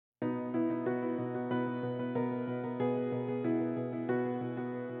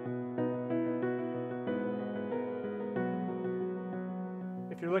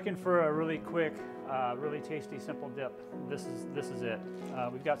you're looking for a really quick, really tasty, simple dip, this is it.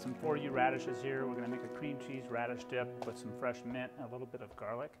 We've got some 4U radishes here. We're going to make a cream cheese radish dip with some fresh mint and a little bit of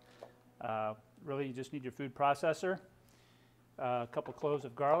garlic. Really, you just need your food processor, a couple cloves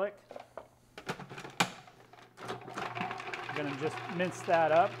of garlic. I'm going to just mince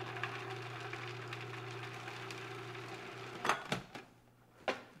that up.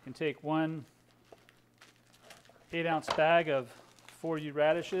 You can take one 8-ounce bag of 4U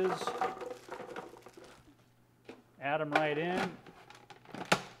radishes, add them right in,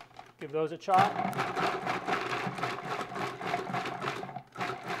 give those a chop.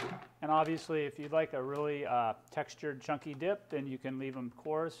 And obviously, if you'd like a really textured, chunky dip, then you can leave them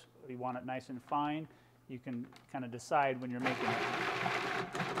coarse. If you want it nice and fine, you can kind of decide when you're making it.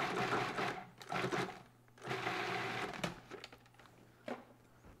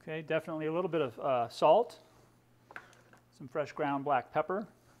 Okay, definitely a little bit of salt, some fresh ground black pepper,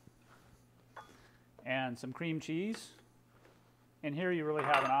 and some cream cheese. And here you really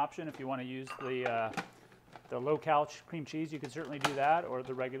have an option. If you want to use the low-cal cream cheese, you can certainly do that, or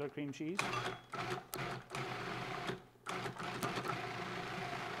the regular cream cheese.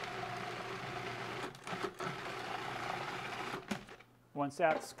 Once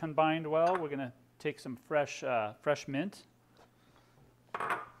that's combined well, we're going to take some fresh mint,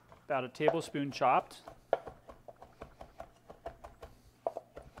 about a tablespoon chopped.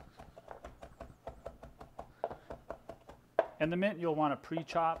 And the mint you'll want to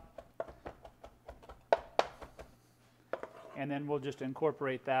pre-chop, and then we'll just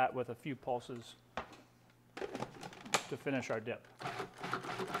incorporate that with a few pulses to finish our dip.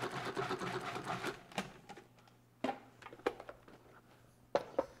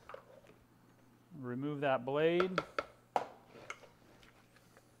 Remove that blade.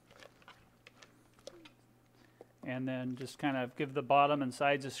 And then just kind of give the bottom and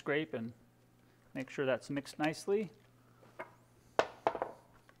sides a scrape and make sure that's mixed nicely.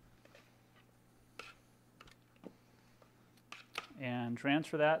 And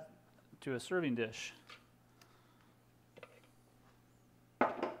transfer that to a serving dish.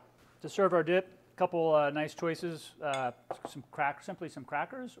 To serve our dip, a couple nice choices, simply some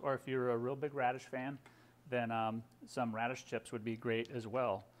crackers, or if you're a real big radish fan, then some radish chips would be great as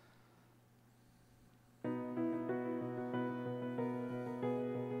well. And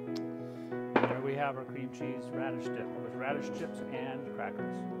there we have our cream cheese radish dip with radish chips and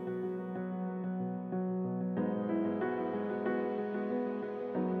crackers.